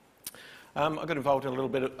I got involved in a little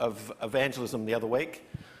bit of evangelism the other week.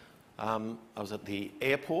 I was at the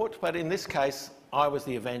airport, but in this case, I was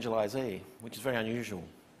the evangelisee, which is very unusual.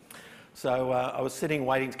 So I was sitting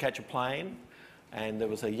waiting to catch a plane, and there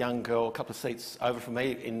was a young girl a couple of seats over from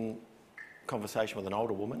me in conversation with an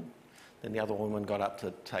older woman. Then the other woman got up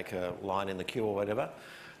to take a line in the queue or whatever,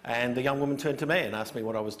 and the young woman turned to me and asked me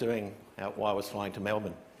what I was doing while I was flying to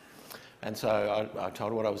Melbourne. And so I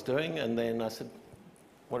told her what I was doing, and then I said,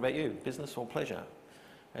 "What about you, business or pleasure?"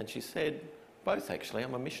 And she said, "Both, actually.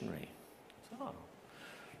 I'm a missionary." I said, "Oh,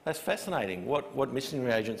 that's fascinating. What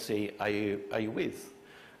missionary agency are you with?"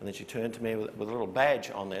 And then she turned to me with a little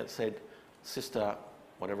badge on there that said, "Sister,"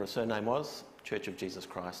 whatever her surname was, Church of Jesus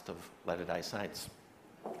Christ of Latter-day Saints.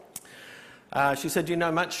 She said, "Do you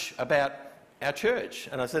know much about our church?"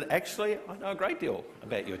 And I said, "Actually, I know a great deal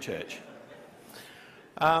about your church."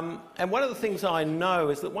 And one of the things I know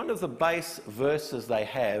is that one of the base verses they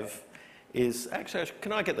have is, actually,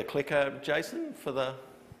 can I get the clicker, Jason, for the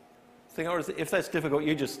thing? Or if that's difficult,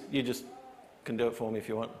 you just can do it for me if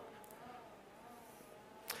you want.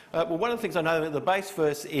 Well, one of the things I know, the base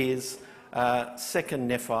verse is 2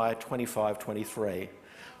 Nephi 25:23.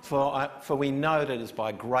 For we know that it is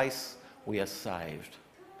by grace we are saved.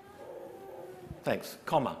 Thanks,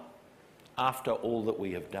 comma, after all that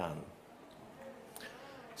we have done.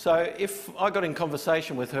 So if I got in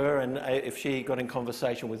conversation with her and if she got in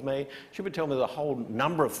conversation with me, she would tell me the whole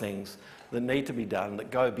number of things that need to be done that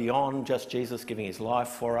go beyond just Jesus giving his life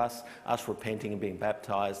for us repenting and being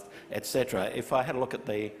baptised, etc. If I had a look at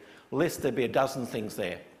the list, there'd be a dozen things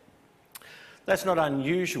there. That's not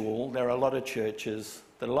unusual. There are a lot of churches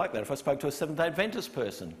that are like that. If I spoke to a Seventh-day Adventist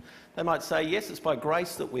person, they might say, yes, it's by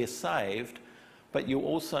grace that we're saved, but you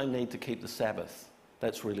also need to keep the Sabbath.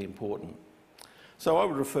 That's really important. So I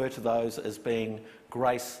would refer to those as being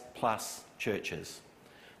grace plus churches.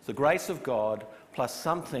 It's the grace of God plus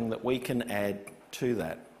something that we can add to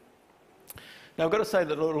that. Now, I've got to say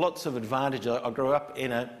that there are lots of advantages. I grew up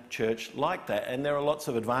in a church like that, and there are lots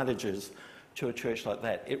of advantages to a church like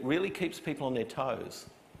that. It really keeps people on their toes.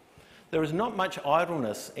 There is not much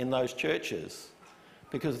idleness in those churches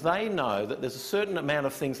because they know that there's a certain amount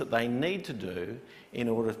of things that they need to do in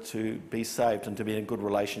order to be saved and to be in a good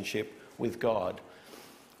relationship with God.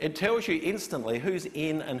 It tells you instantly who's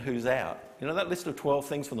in and who's out. You know that list of 12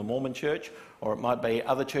 things from the Mormon church, or it might be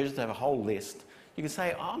other churches that have a whole list. You can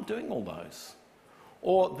say, oh, I'm doing all those.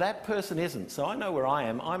 Or that person isn't. So I know where I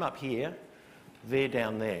am. I'm up here. They're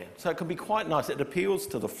down there. So it can be quite nice. It appeals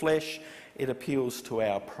to the flesh. It appeals to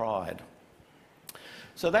our pride.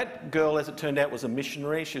 So that girl, as it turned out, was a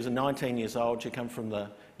missionary. She was 19 years old. She came from the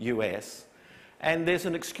US. And there's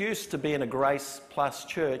an excuse to be in a Grace Plus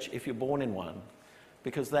church if you're born in one,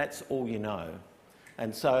 because that's all you know.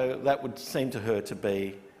 And so that would seem to her to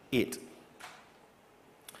be it.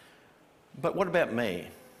 But what about me?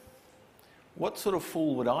 What sort of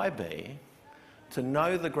fool would I be to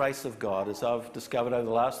know the grace of God, as I've discovered over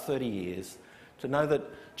the last 30 years, to know that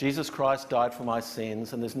Jesus Christ died for my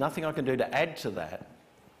sins and there's nothing I can do to add to that,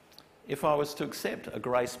 if I was to accept a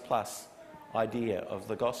Grace Plus idea of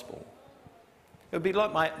the gospel? It would be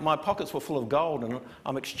like my pockets were full of gold and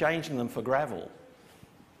I'm exchanging them for gravel.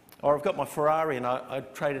 Or I've got my Ferrari and I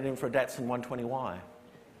traded in for a Datsun 120Y.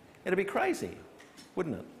 It'd be crazy,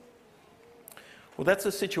 wouldn't it? Well, that's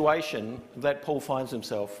a situation that Paul finds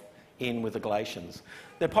himself in with the Galatians.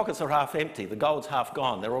 Their pockets are half empty, the gold's half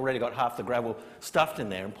gone, they've already got half the gravel stuffed in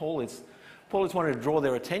there, and Paul is wanting to draw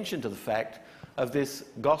their attention to the fact of this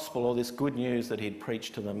gospel or this good news that he'd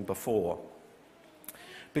preached to them before.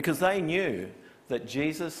 Because they knew that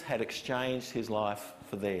Jesus had exchanged his life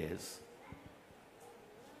for theirs.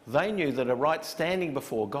 They knew that a right standing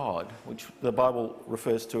before God, which the Bible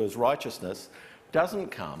refers to as righteousness, doesn't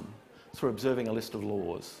come through observing a list of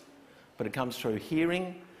laws, but it comes through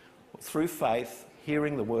hearing, through faith,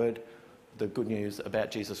 hearing the word, the good news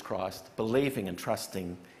about Jesus Christ, believing and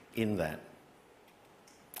trusting in that.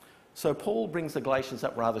 So Paul brings the Galatians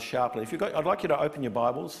up rather sharply. I'd like you to open your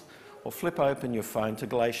Bibles or flip open your phone to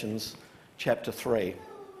Galatians chapter 3.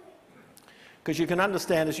 Because you can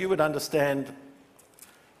understand, as you would understand,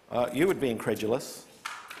 you would be incredulous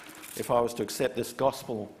if I was to accept this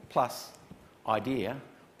gospel plus idea.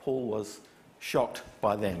 Paul was shocked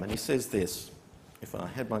by them. And he says this, if I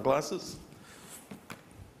had my glasses,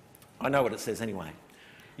 I know what it says anyway.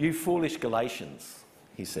 You foolish Galatians,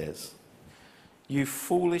 he says. You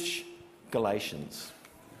foolish Galatians.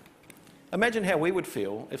 Imagine how we would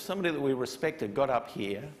feel if somebody that we respected got up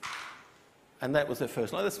here and that was their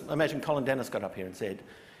first line. Let's imagine Colin Dennis got up here and said,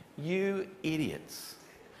 you idiots,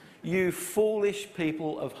 you foolish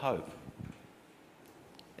people of hope.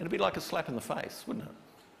 It'd be like a slap in the face, wouldn't it?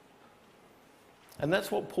 And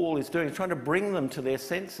that's what Paul is doing, trying to bring them to their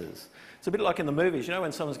senses. It's a bit like in the movies, you know,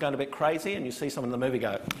 when someone's going a bit crazy and you see someone in the movie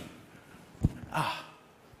go,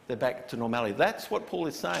 they're back to normality. That's what Paul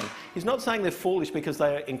is saying. He's not saying they're foolish because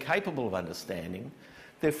they are incapable of understanding.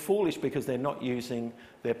 They're foolish because they're not using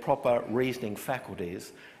their proper reasoning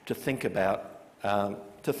faculties to think about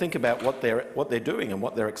what they're doing and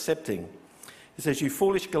what they're accepting. He says, "You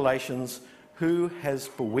foolish Galatians, who has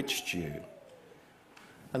bewitched you?"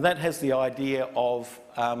 And that has the idea of,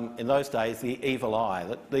 in those days, the evil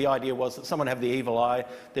eye. The idea was that someone had the evil eye,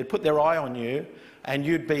 they'd put their eye on you, and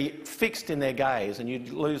you'd be fixed in their gaze, and you'd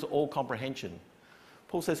lose all comprehension.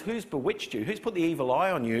 Paul says, who's bewitched you? Who's put the evil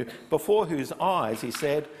eye on you, before whose eyes, he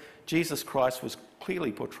said, Jesus Christ was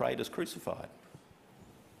clearly portrayed as crucified?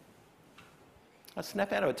 I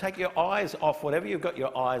snap out of it. Take your eyes off whatever you've got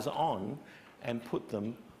your eyes on and put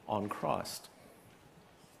them on Christ.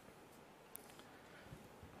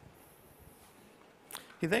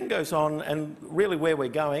 He then goes on, and really where we're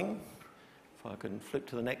going, if I can flip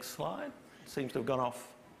to the next slide, seems to have gone off.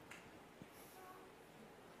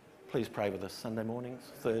 Please pray with us Sunday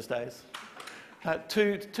mornings, Thursdays.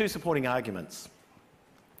 Two supporting arguments.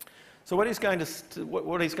 So what he's going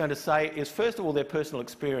to say is, first of all, their personal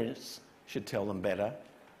experience should tell them better.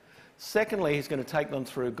 Secondly, he's going to take them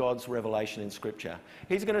through God's revelation in Scripture.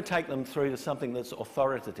 He's going to take them through to something that's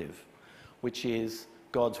authoritative, which is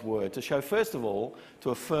God's word, to show, first of all, to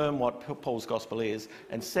affirm what Paul's gospel is,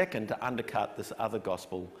 and second, to undercut this other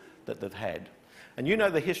gospel that they've had. And you know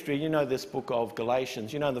the history, you know this book of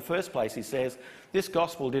Galatians. You know in the first place he says, this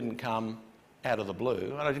gospel didn't come out of the blue,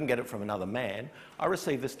 and I didn't get it from another man. I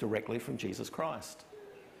received this directly from Jesus Christ.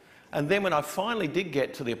 And then when I finally did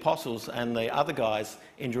get to the apostles and the other guys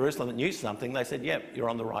in Jerusalem that knew something, they said, yep, you're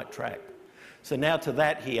on the right track. So now to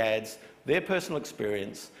that he adds their personal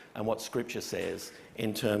experience and what Scripture says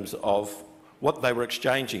in terms of what they were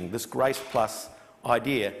exchanging, this grace plus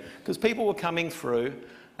idea. Because people were coming through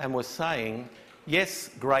and were saying, yes,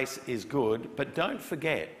 grace is good, but don't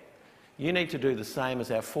forget, you need to do the same as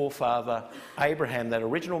our forefather Abraham, that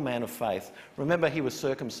original man of faith. Remember, he was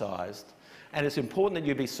circumcised, and it's important that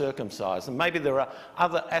you be circumcised. And maybe there are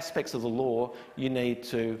other aspects of the law you need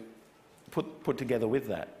to put together with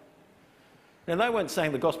that. Now, they weren't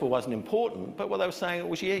saying the gospel wasn't important, but what they were saying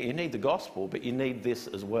was, yeah, you need the gospel, but you need this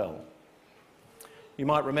as well. You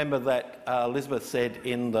might remember that Elizabeth said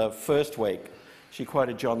in the first week, she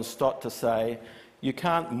quoted John Stott to say, you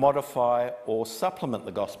can't modify or supplement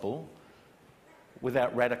the gospel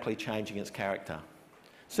without radically changing its character.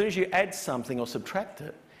 As soon as you add something or subtract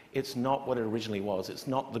it, it's not what it originally was. It's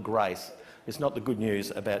not the grace. It's not the good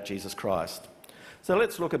news about Jesus Christ. So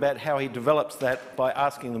let's look about how he develops that by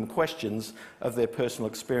asking them questions of their personal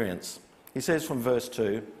experience. He says from verse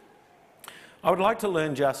 2, I would like to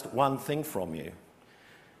learn just one thing from you.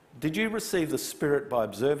 Did you receive the Spirit by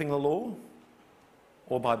observing the law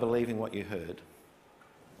or by believing what you heard?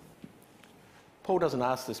 Paul doesn't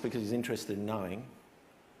ask this because he's interested in knowing.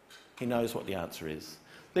 He knows what the answer is.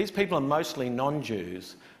 These people are mostly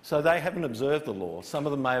non-Jews, so they haven't observed the law. Some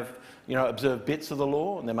of them may have, observed bits of the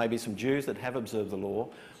law, and there may be some Jews that have observed the law.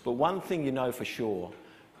 But one thing you know for sure,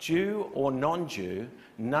 Jew or non-Jew,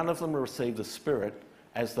 none of them received the Spirit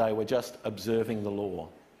as they were just observing the law.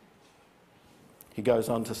 He goes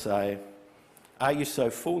on to say, are you so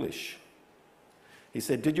foolish? He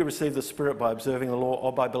said, did you receive the Spirit by observing the law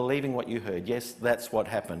or by believing what you heard? Yes, that's what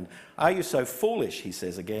happened. Are you so foolish, he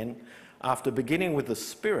says again, after beginning with the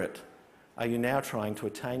Spirit, are you now trying to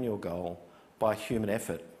attain your goal by human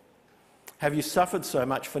effort? Have you suffered so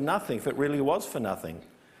much for nothing, if it really was for nothing?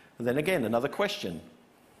 And then again, another question.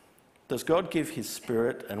 Does God give his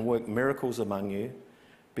Spirit and work miracles among you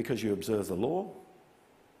because you observe the law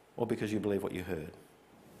or because you believe what you heard?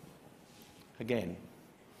 Again,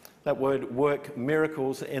 that word work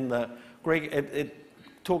miracles in the Greek, it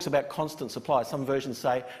talks about constant supply. Some versions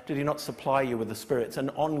say, did he not supply you with the Spirit? It's an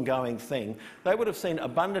ongoing thing. They would have seen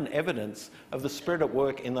abundant evidence of the Spirit at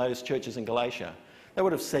work in those churches in Galatia. They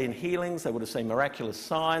would have seen healings, they would have seen miraculous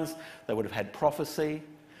signs, they would have had prophecy.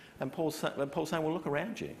 And Paul's saying, well, look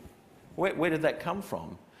around you. Where did that come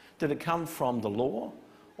from? Did it come from the law,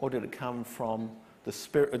 or did it come from the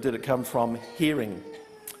Spirit, or did it come from hearing,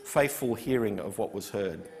 faithful hearing of what was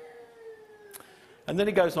heard? And then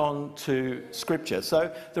he goes on to Scripture.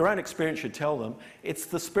 So their own experience should tell them it's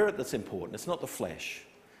the Spirit that's important, it's not the flesh.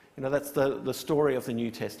 That's the story of the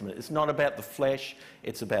New Testament. It's not about the flesh,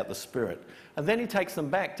 it's about the Spirit. And then he takes them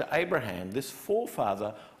back to Abraham, this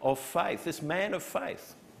forefather of faith, this man of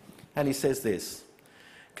faith. And he says this,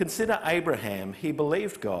 consider Abraham, he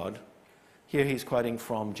believed God, Here he's quoting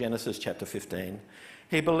from Genesis chapter 15.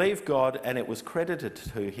 He believed God and it was credited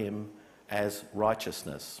to him as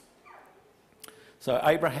righteousness. So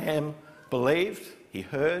Abraham believed, he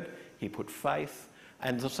heard, he put faith,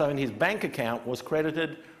 and so in his bank account was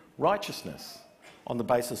credited righteousness on the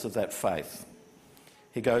basis of that faith.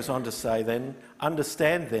 He goes on to say then,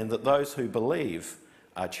 understand then that those who believe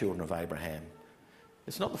are children of Abraham.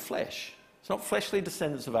 It's not the flesh. It's not fleshly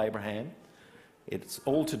descendants of Abraham. It's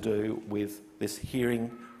all to do with this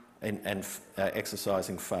hearing and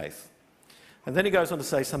exercising faith. And then he goes on to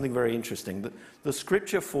say something very interesting, that the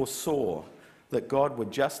scripture foresaw that God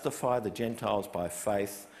would justify the Gentiles by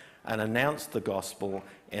faith and announce the gospel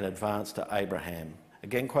in advance to Abraham.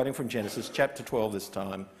 Again, quoting from Genesis chapter 12 this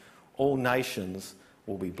time, all nations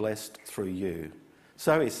will be blessed through you.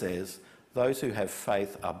 So he says, those who have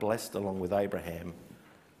faith are blessed along with Abraham,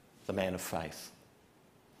 the man of faith.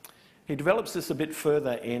 He develops this a bit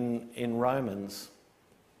further in Romans.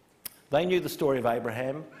 They knew the story of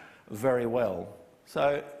Abraham very well.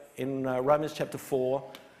 So in Romans chapter 4,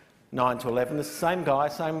 9 to 11, the same guy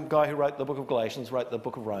who wrote the book of Galatians, wrote the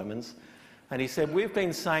book of Romans, and he said, we've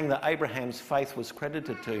been saying that Abraham's faith was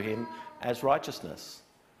credited to him as righteousness.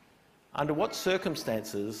 Under what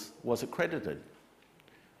circumstances was it credited?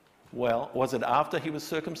 Well, was it after he was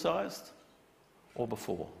circumcised or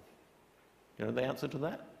before? You know the answer to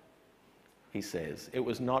that? He says, it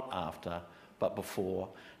was not after, but before,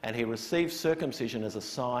 and he received circumcision as a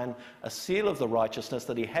sign, a seal of the righteousness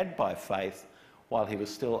that he had by faith while he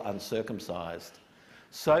was still uncircumcised.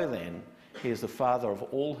 So then, he is the father of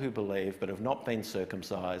all who believe but have not been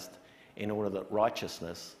circumcised, in order that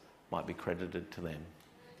righteousness might be credited to them.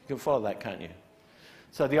 You can follow that, can't you?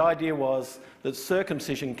 So the idea was that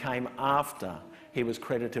circumcision came after he was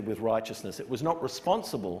credited with righteousness. It was not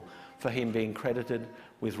responsible for him being credited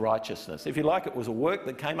with righteousness. If you like, it was a work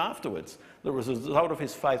that came afterwards, that was a result of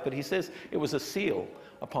his faith, but he says it was a seal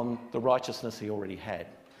upon the righteousness he already had.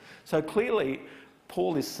 So clearly,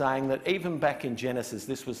 Paul is saying that even back in Genesis,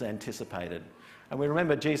 this was anticipated. And we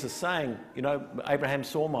remember Jesus saying, you know, Abraham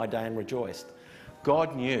saw my day and rejoiced.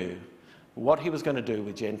 God knew what he was going to do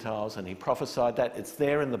with Gentiles, and he prophesied that. It's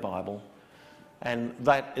there in the Bible, and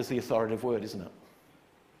that is the authoritative word, isn't it?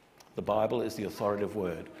 The Bible is the authoritative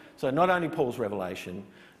word. So not only Paul's revelation,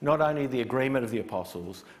 not only the agreement of the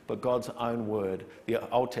apostles, but God's own word, the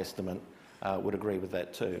Old Testament, would agree with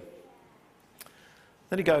that too.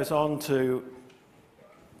 Then he goes on to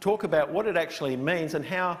talk about what it actually means and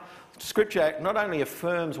how Scripture not only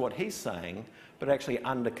affirms what he's saying, but actually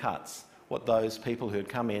undercuts what those people who had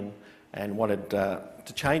come in and wanted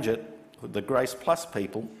to change it, the Grace Plus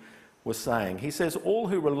people, were saying. He says, all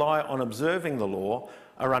who rely on observing the law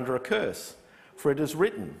are under a curse, for it is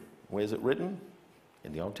written. Where's it written?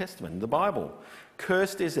 In the Old Testament, in the Bible.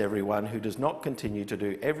 Cursed is everyone who does not continue to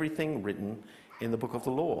do everything written in the book of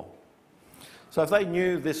the law. So if they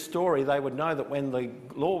knew this story, they would know that when the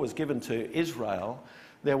law was given to Israel,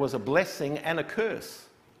 there was a blessing and a curse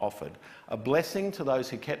offered. A blessing to those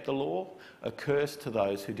who kept the law, a curse to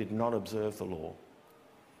those who did not observe the law.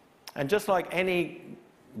 And just like any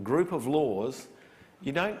group of laws,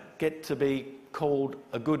 you don't get to be called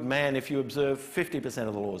a good man if you observe 50%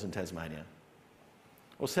 of the laws in Tasmania,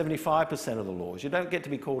 or 75% of the laws. You don't get to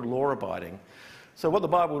be called law-abiding. So what the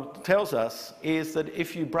Bible tells us is that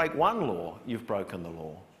if you break one law, you've broken the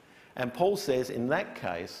law. And Paul says in that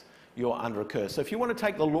case, you're under a curse. So if you want to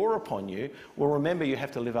take the law upon you, well, remember you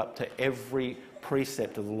have to live up to every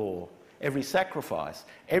precept of the law, every sacrifice,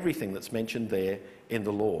 everything that's mentioned there in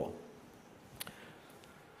the law.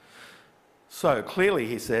 So clearly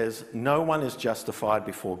he says, no one is justified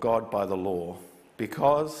before God by the law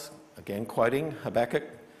because, again quoting Habakkuk,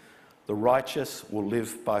 the righteous will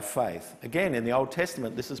live by faith. Again, in the Old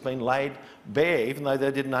Testament, this has been laid bare, even though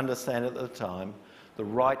they didn't understand it at the time. The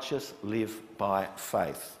righteous live by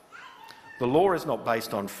faith. The law is not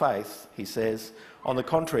based on faith, he says. On the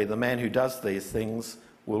contrary, the man who does these things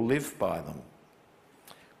will live by them.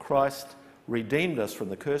 Christ redeemed us from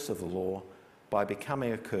the curse of the law by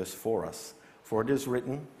becoming a curse for us. For it is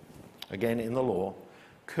written, again in the law,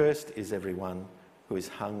 cursed is everyone who is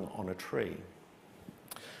hung on a tree.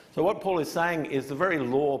 So what Paul is saying is the very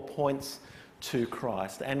law points to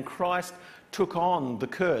Christ, and Christ took on the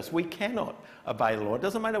curse. We cannot obey the law. It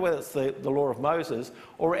doesn't matter whether it's the law of Moses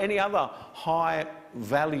or any other high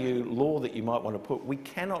value law that you might want to put. We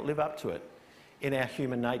cannot live up to it in our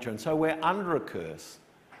human nature, and so we're under a curse.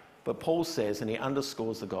 But Paul says, and he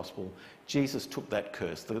underscores the gospel, Jesus took that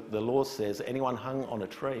curse. The law says anyone hung on a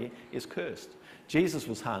tree is cursed. Jesus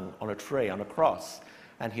was hung on a tree, on a cross,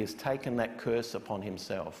 and he has taken that curse upon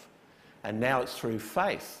himself. And now it's through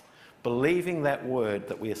faith believing that word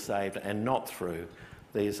that we are saved and not through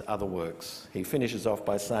these other works. He finishes off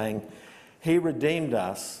by saying, he redeemed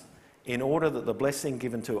us in order that the blessing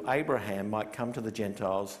given to Abraham might come to the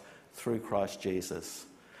Gentiles through Christ Jesus,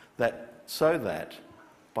 so that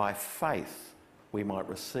by faith we might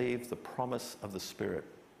receive the promise of the Spirit.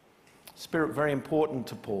 Spirit, very important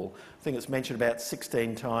to Paul. I think it's mentioned about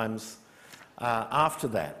 16 times after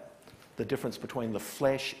that, the difference between the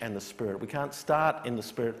flesh and the Spirit. We can't start in the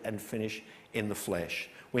Spirit and finish in the flesh.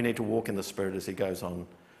 We need to walk in the Spirit, as he goes on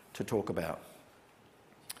to talk about.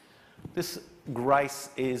 This grace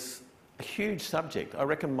is a huge subject. I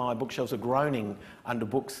reckon my bookshelves are groaning under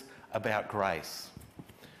books about grace.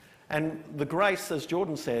 And the grace, as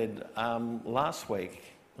Jordan said last week,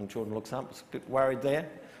 and Jordan looks up, was a bit worried there.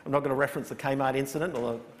 I'm not going to reference the Kmart incident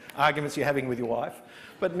or the arguments you're having with your wife.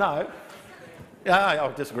 But no.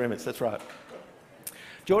 Oh, disagreements, that's right.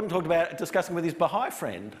 Jordan talked about discussing with his Baha'i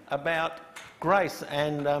friend about grace,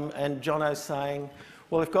 and Jono's saying,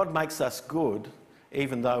 well, if God makes us good,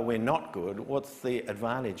 even though we're not good, what's the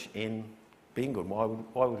advantage in being good?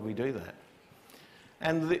 Why would we do that?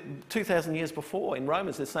 And 2,000 years before, in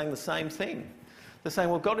Romans, they're saying the same thing. They're saying,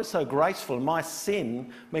 well, God is so graceful, and my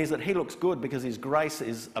sin means that he looks good because his grace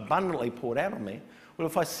is abundantly poured out on me. Well,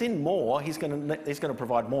 if I sin more, he's going to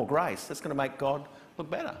provide more grace. That's going to make God look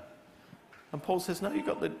better. And Paul says, no, you've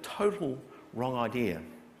got the total wrong idea.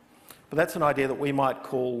 But that's an idea that we might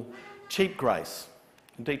call cheap grace.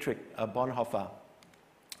 Dietrich Bonhoeffer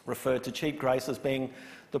referred to cheap grace as being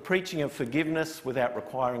the preaching of forgiveness without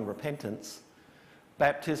requiring repentance,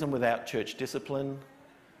 baptism without church discipline,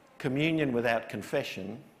 communion without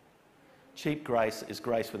confession. Cheap grace is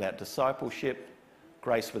grace without discipleship,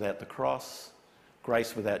 grace without the cross,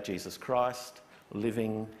 grace without Jesus Christ,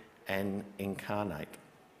 living and incarnate.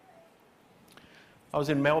 I was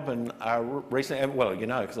in Melbourne recently, well, you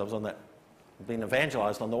know, because I was on that, being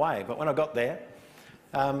evangelised on the way, but when I got there,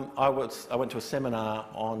 I went to a seminar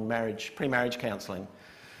on pre-marriage counselling,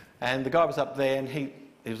 and the guy was up there, and he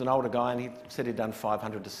was an older guy, and he said he'd done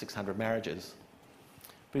 500 to 600 marriages.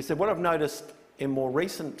 But he said, what I've noticed in more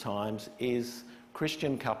recent times is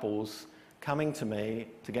Christian couples coming to me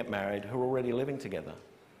to get married who are already living together.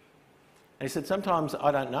 And he said, sometimes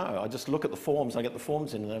I don't know. I just look at the forms, I get the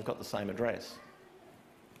forms in, and they've got the same address.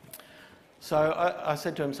 So I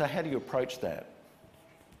said to him, so how do you approach that?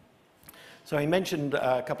 So he mentioned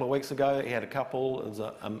a couple of weeks ago, he had a couple, it was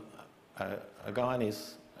a guy and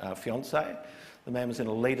his fiancée. The man was in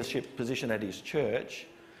a leadership position at his church,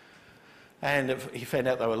 and he found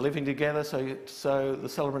out they were living together, so the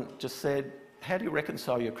celebrant just said, how do you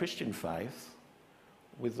reconcile your Christian faith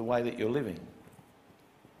with the way that you're living?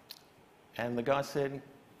 And the guy said,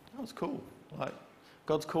 oh, it's cool. Like,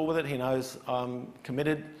 God's cool with it, he knows I'm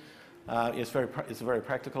committed, it's a very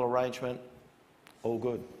practical arrangement, all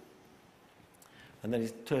good. And then he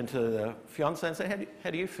turned to the fiancée and said, how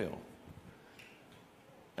do you feel?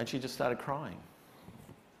 And she just started crying.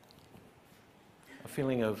 A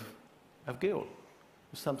feeling of guilt,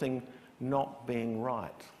 of something not being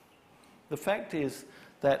right. The fact is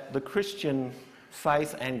that the Christian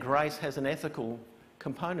faith and grace has an ethical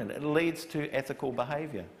component. It leads to ethical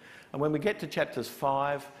behaviour. And when we get to chapters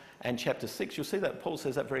 5 and chapter 6, you'll see that Paul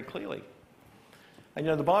says that very clearly. And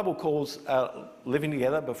you know, the Bible calls living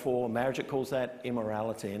together before marriage, it calls that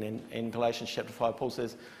immorality. And in Galatians chapter 5, Paul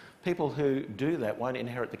says, people who do that won't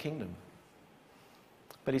inherit the kingdom.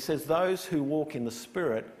 But he says, those who walk in the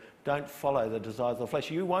Spirit don't follow the desires of the flesh.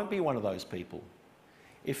 You won't be one of those people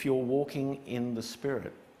if you're walking in the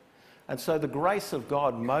Spirit. And so the grace of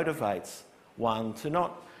God motivates one to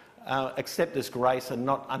not accept this grace and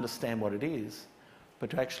not understand what it is,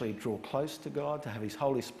 but to actually draw close to God, to have his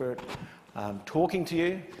Holy Spirit talking to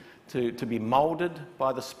you, to be moulded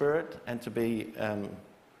by the Spirit and to be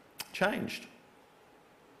changed.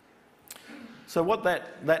 So what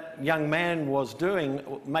that young man was doing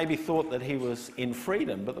maybe thought that he was in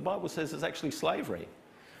freedom, but the Bible says it's actually slavery.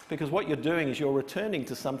 Because what you're doing is you're returning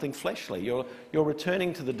to something fleshly. You're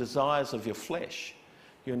returning to the desires of your flesh.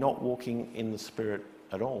 You're not walking in the Spirit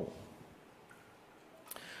at all.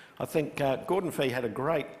 I think Gordon Fee had a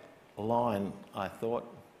great line, I thought.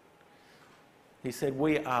 He said,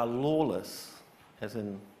 we are lawless, as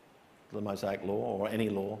in the Mosaic law or any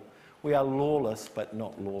law. We are lawless but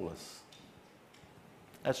not lawless.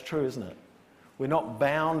 That's true, isn't it? We're not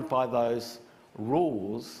bound by those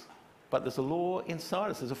rules, but there's a law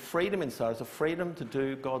inside us. There's a freedom inside us, a freedom to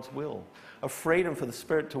do God's will, a freedom for the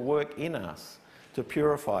Spirit to work in us, to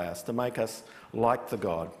purify us, to make us like the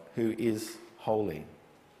God who is holy.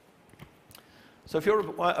 So if you're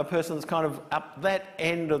a person that's kind of up that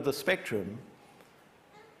end of the spectrum,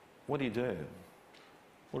 what do you do?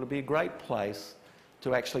 Well, it'd be a great place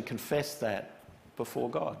to actually confess that before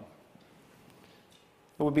God.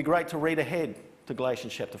 It would be great to read ahead to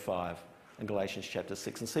Galatians chapter 5 and Galatians chapter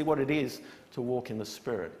 6 and see what it is to walk in the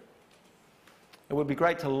Spirit. It would be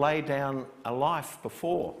great to lay down a life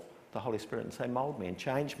before the Holy Spirit and say, mould me and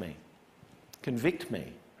change me, convict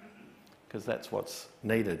me, because that's what's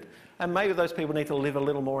needed. And maybe those people need to live a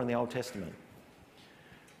little more in the Old Testament.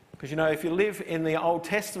 Because, you know, if you live in the Old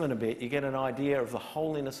Testament a bit, you get an idea of the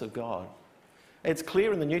holiness of God. It's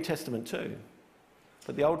clear in the New Testament too.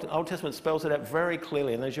 But the Old Testament spells it out very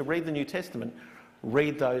clearly. And as you read the New Testament,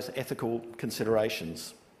 read those ethical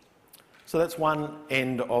considerations. So that's one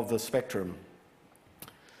end of the spectrum.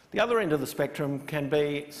 The other end of the spectrum can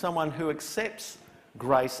be someone who accepts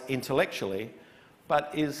grace intellectually,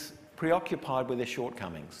 but is preoccupied with their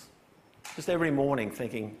shortcomings. Just every morning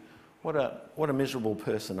thinking, what a miserable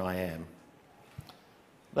person I am.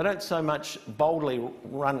 They don't so much boldly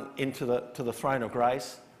run into the throne of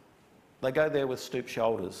grace. They go there with stooped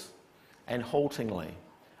shoulders and haltingly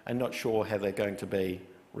and not sure how they're going to be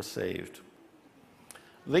received.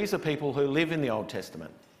 These are people who live in the Old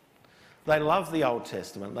Testament. They love the Old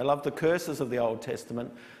Testament. They love the curses of the Old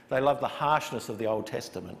Testament. They love the harshness of the Old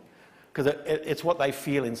Testament because it's what they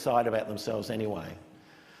feel inside about themselves anyway.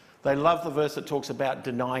 They love the verse that talks about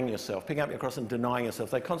denying yourself, picking up your cross and denying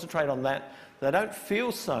yourself. They concentrate on that. They don't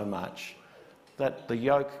feel so much that the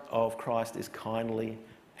yoke of Christ is kindly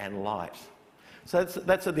and light. So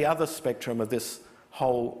that's at the other spectrum of this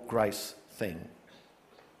whole grace thing.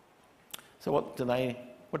 So what do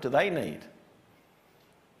they need?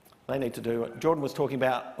 They need to do what Jordan was talking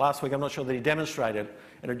about last week. I'm not sure that he demonstrated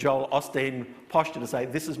in a Joel Osteen posture to say,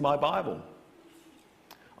 this is my Bible.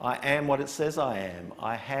 I am what it says I am.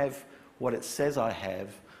 I have what it says I have.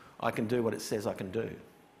 I can do what it says I can do.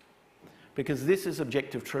 Because this is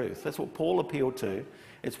objective truth. That's what Paul appealed to.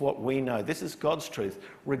 It's what we know. This is God's truth.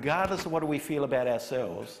 Regardless of what we feel about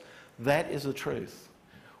ourselves, that is the truth.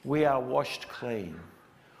 We are washed clean.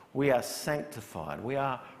 We are sanctified. We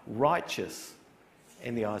are righteous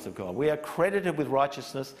in the eyes of God. We are credited with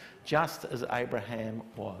righteousness just as Abraham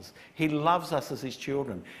was. He loves us as his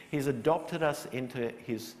children. He's adopted us into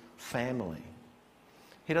his family.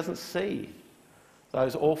 He doesn't see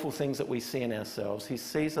those awful things that we see in ourselves. He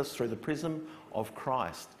sees us through the prism of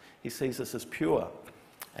Christ. He sees us as pure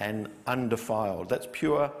and undefiled. That's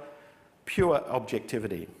pure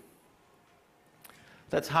objectivity.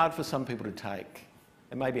 That's hard for some people to take.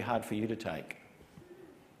 It may be hard for you to take.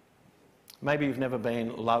 Maybe you've never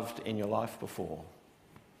been loved in your life before.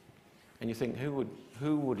 And you think,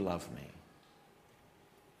 who would love me?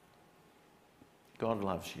 God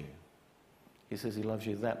loves you. He says he loves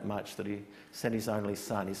you that much that he sent his only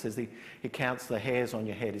son. He says he counts the hairs on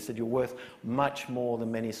your head. He said you're worth much more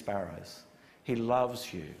than many sparrows. He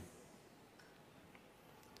loves you.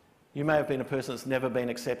 You may have been a person that's never been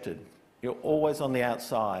accepted. You're always on the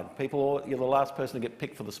outside. You're the last person to get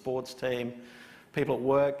picked for the sports team. People at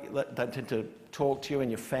work, they tend to talk to you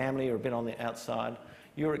and your family are a bit on the outside.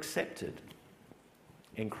 You're accepted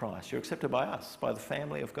in Christ. You're accepted by us, by the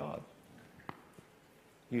family of God.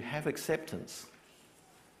 You have acceptance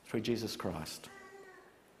through Jesus Christ.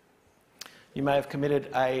 You may have committed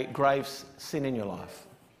a grave sin in your life.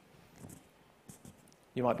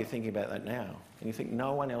 You might be thinking about that now. And you think,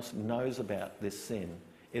 no one else knows about this sin.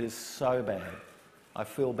 It is so bad. I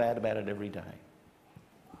feel bad about it every day.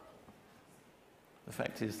 The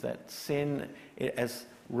fact is that sin, as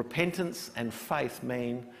repentance and faith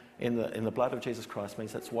mean in the blood of Jesus Christ,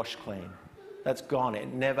 means that's washed clean. That's gone.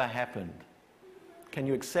 It never happened. Can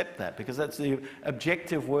you accept that? Because that's the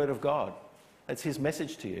objective word of God. That's his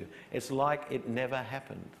message to you. It's like it never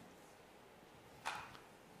happened.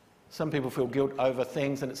 Some people feel guilt over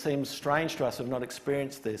things, and it seems strange to us who have not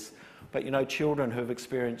experienced this. But you know, children who have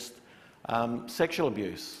experienced sexual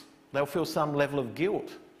abuse, they'll feel some level of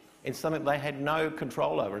guilt in something they had no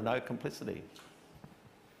control over, no complicity.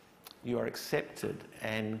 You are accepted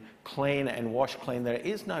and clean and washed clean. There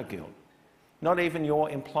is no guilt. Not even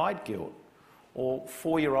your implied guilt or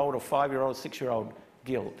 4-year-old or 5-year-old, 6-year-old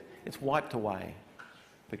guilt. It's wiped away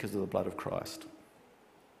because of the blood of Christ.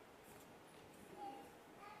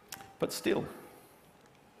 But still,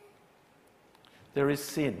 there is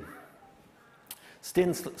sin. Sin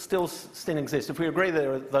exists. If we agree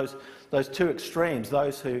there are those two extremes,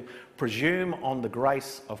 those who presume on the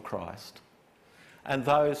grace of Christ and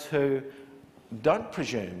those who don't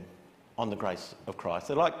presume on the grace of Christ.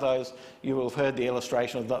 They're like those, you will have heard the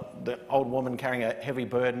illustration of the old woman carrying a heavy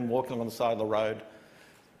burden, walking on the side of the road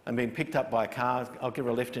and being picked up by a car. I'll give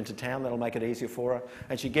her a lift into town, that'll make it easier for her.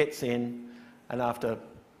 And she gets in, and after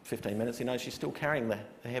 15 minutes, he knows she's still carrying the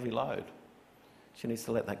heavy load. She needs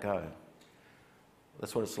to let that go.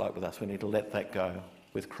 That's what it's like with us. We need to let that go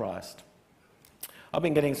with Christ. I've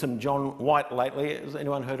been getting some John White lately. Has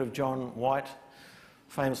anyone heard of John White?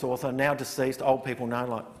 Famous author, now deceased. Old people know,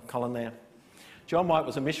 like Colin there. John White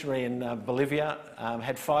was a missionary in Bolivia,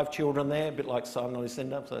 had 5 children there, a bit like Simon and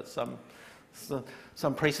Lucinda, so that's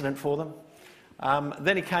some precedent for them.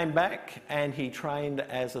 Then he came back and he trained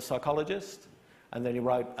as a psychologist, and then he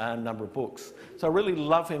wrote a number of books. So I really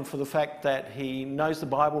love him for the fact that he knows the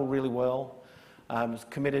Bible really well, is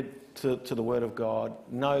committed to the Word of God,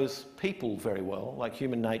 knows people very well, like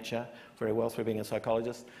human nature, very well through being a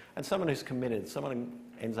psychologist, and someone who's committed. Someone who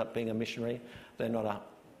ends up being a missionary,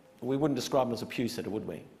 we wouldn't describe them as a pew sitter, would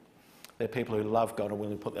we? They're people who love God and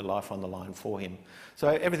willing to put their life on the line for him. So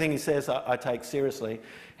everything he says I take seriously.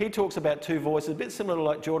 He talks about 2 voices, a bit similar to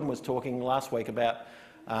like Jordan was talking last week about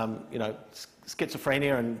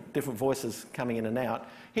schizophrenia and different voices coming in and out.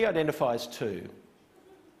 He identifies 2.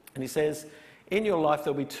 And he says, in your life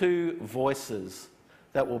there'll be 2 voices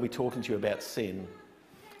that will be talking to you about sin.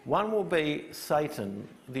 One will be Satan,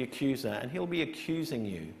 the accuser, and he'll be accusing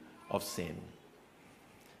you of sin.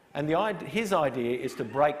 And his idea is to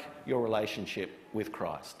break your relationship with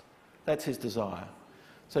Christ. That's his desire.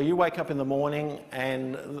 So you wake up in the morning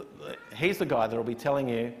and he's the guy that will be telling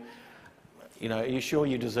you, are you sure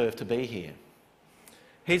you deserve to be here?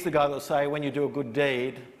 He's the guy that will say, when you do a good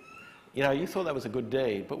deed, you thought that was a good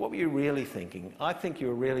deed, but what were you really thinking? I think you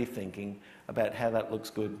were really thinking about how that looks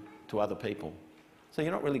good to other people. So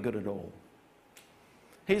you're not really good at all.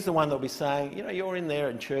 He's the one that will be saying, you're in there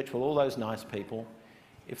in church with all those nice people.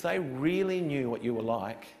 If they really knew what you were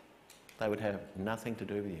like, they would have nothing to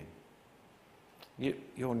do with you.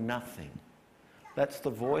 You're nothing. That's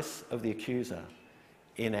the voice of the accuser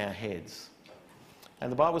in our heads.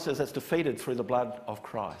 And the Bible says that's defeated through the blood of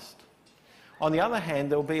Christ. On the other hand,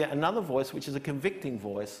 there will be another voice, which is a convicting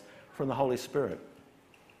voice from the Holy Spirit,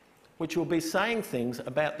 which will be saying things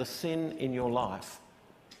about the sin in your life.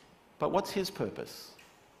 But what's his purpose?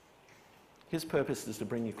 His purpose is to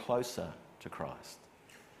bring you closer to Christ.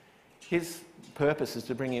 His purpose is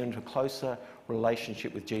to bring you into a closer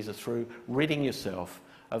relationship with Jesus through ridding yourself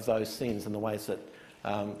of those sins and the ways that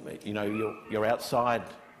you're outside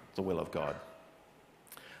the will of God.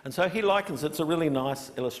 And so he likens it's a really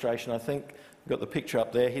nice illustration. I think we've got the picture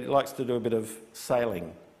up there. He likes to do a bit of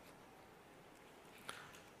sailing.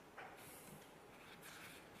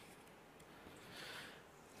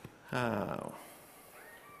 Oh.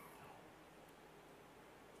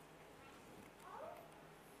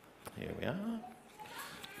 Here we are.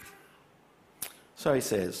 So he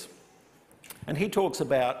says, and he talks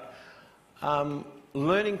about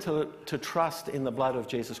learning to trust in the blood of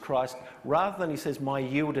Jesus Christ rather than, he says, my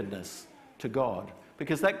yieldedness to God.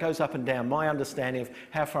 Because that goes up and down, my understanding of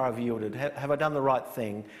how far I've yielded. Have I done the right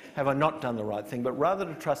thing? Have I not done the right thing? But rather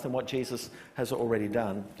to trust in what Jesus has already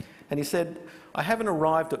done. And he said, I haven't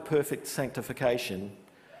arrived at perfect sanctification.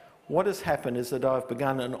 What has happened is that I've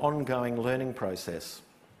begun an ongoing learning process.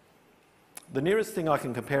 The nearest thing I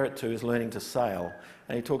can compare it to is learning to sail.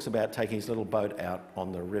 And he talks about taking his little boat out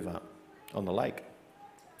on the river, on the lake.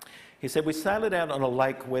 He said, we sail it out on a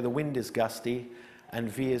lake where the wind is gusty and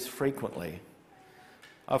veers frequently.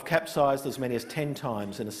 I've capsized as many as 10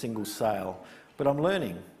 times in a single sail, but I'm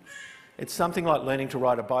learning. It's something like learning to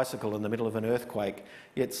ride a bicycle in the middle of an earthquake,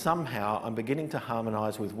 yet somehow I'm beginning to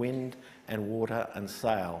harmonise with wind and water and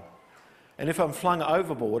sail. And if I'm flung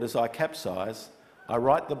overboard as I capsize, I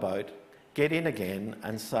right the boat, get in again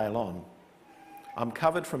and sail on. I'm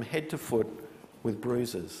covered from head to foot with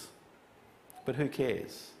bruises. But who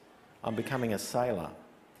cares? I'm becoming a sailor.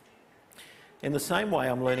 In the same way,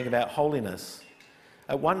 I'm learning about holiness.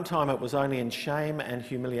 At one time, it was only in shame and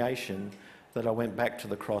humiliation that I went back to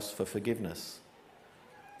the cross for forgiveness.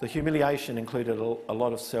 The humiliation included a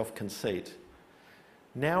lot of self-conceit.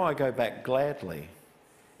 Now I go back gladly.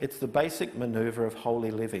 It's the basic manoeuvre of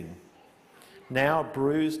holy living. Now,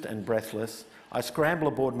 bruised and breathless, I scramble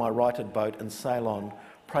aboard my righted boat and sail on,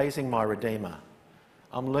 praising my Redeemer.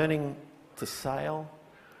 I'm learning to sail.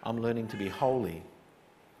 I'm learning to be holy.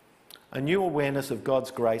 A new awareness of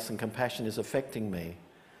God's grace and compassion is affecting me.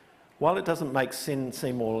 While it doesn't make sin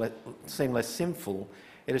seem less sinful,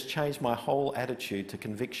 it has changed my whole attitude to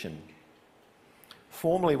conviction.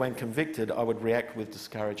 Formerly, when convicted, I would react with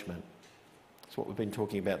discouragement. That's what we've been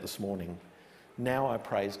talking about this morning. Now I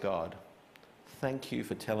praise God. Thank you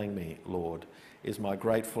for telling me, Lord, is my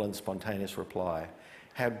grateful and spontaneous reply.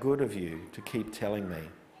 How good of you to keep telling me.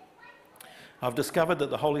 I've discovered that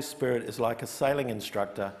the Holy Spirit is like a sailing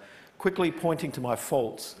instructor, quickly pointing to my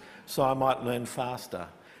faults so I might learn faster.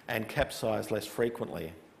 and capsize less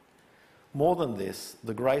frequently. More than this,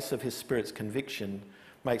 the grace of his Spirit's conviction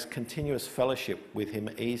makes continuous fellowship with him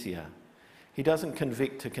easier. He doesn't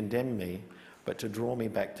convict to condemn me, but to draw me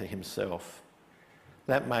back to himself.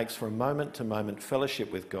 That makes for a moment-to-moment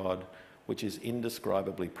fellowship with God, which is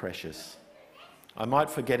indescribably precious. I might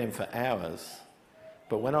forget him for hours,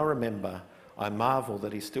 but when I remember, I marvel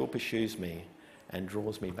that he still pursues me and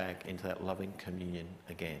draws me back into that loving communion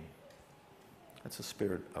again. That's the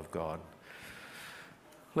Spirit of God.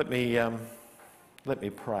 Let me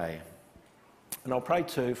pray. And I'll pray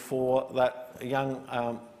too for that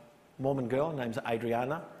young Mormon girl named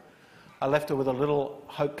Adriana. I left her with a little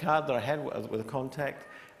hope card that I had with a contact,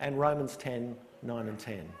 and Romans 10, 9 and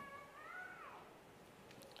 10.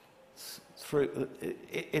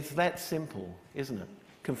 It's that simple, isn't it?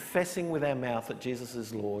 Confessing with our mouth that Jesus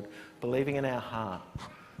is Lord, believing in our heart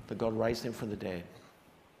that God raised him from the dead.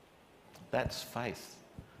 That's faith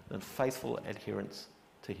and faithful adherence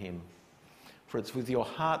to him. For it's with your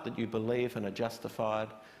heart that you believe and are justified.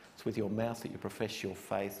 It's with your mouth that you profess your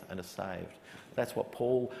faith and are saved. That's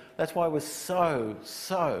why it was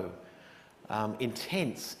so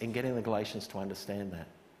intense in getting the Galatians to understand that.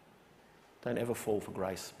 Don't ever fall for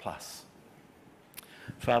grace plus.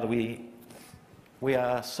 Father, we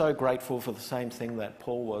are so grateful for the same thing that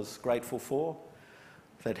Paul was grateful for,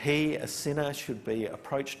 that he, a sinner, should be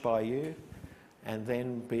approached by you and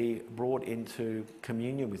then be brought into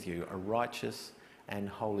communion with you, a righteous and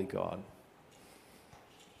holy God.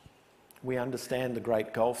 We understand the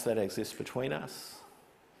great gulf that exists between us,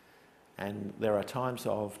 and there are times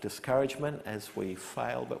of discouragement as we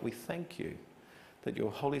fail, but we thank you that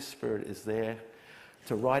your Holy Spirit is there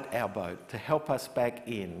to right our boat, to help us back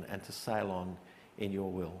in and to sail on in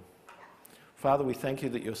your will. Father, we thank you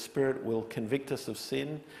that your Spirit will convict us of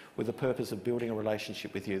sin with the purpose of building a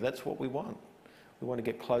relationship with you. That's what we want. We want to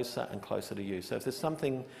get closer and closer to you. So if there's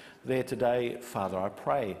something there today, Father, I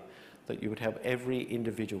pray that you would have every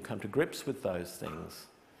individual come to grips with those things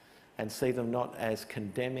and see them not as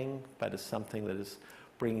condemning, but as something that is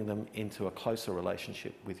bringing them into a closer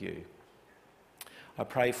relationship with you. I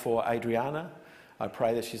pray for Adriana. I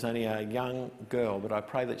pray that she's only a young girl, but I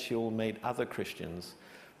pray that she'll meet other Christians,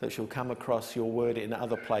 that she'll come across your word in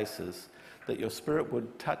other places, that your Spirit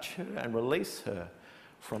would touch her and release her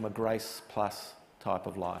from a grace plus type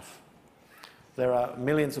of life. There are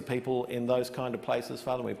millions of people in those kind of places,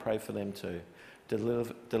 Father, and we pray for them too.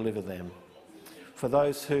 Deliver them. For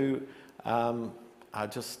those who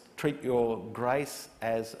just treat your grace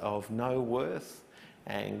as of no worth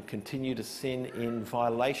and continue to sin in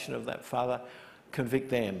violation of that, Father, convict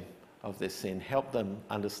them of their sin. Help them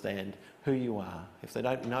understand who you are. If they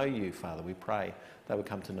don't know you, Father, we pray they will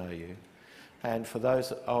come to know you. And for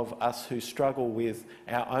those of us who struggle with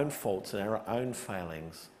our own faults and our own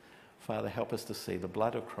failings, Father, help us to see the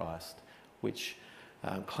blood of Christ, which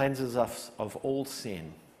cleanses us of all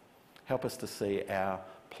sin. Help us to see our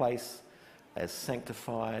place as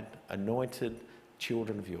sanctified, anointed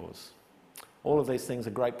children of yours. All of these things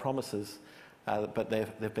are great promises, but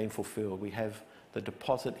they've been fulfilled. We have the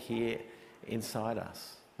deposit here inside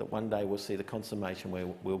us, that one day we'll see the consummation where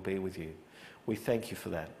we'll be with you. We thank you for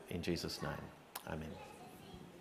that in Jesus' name. Amen.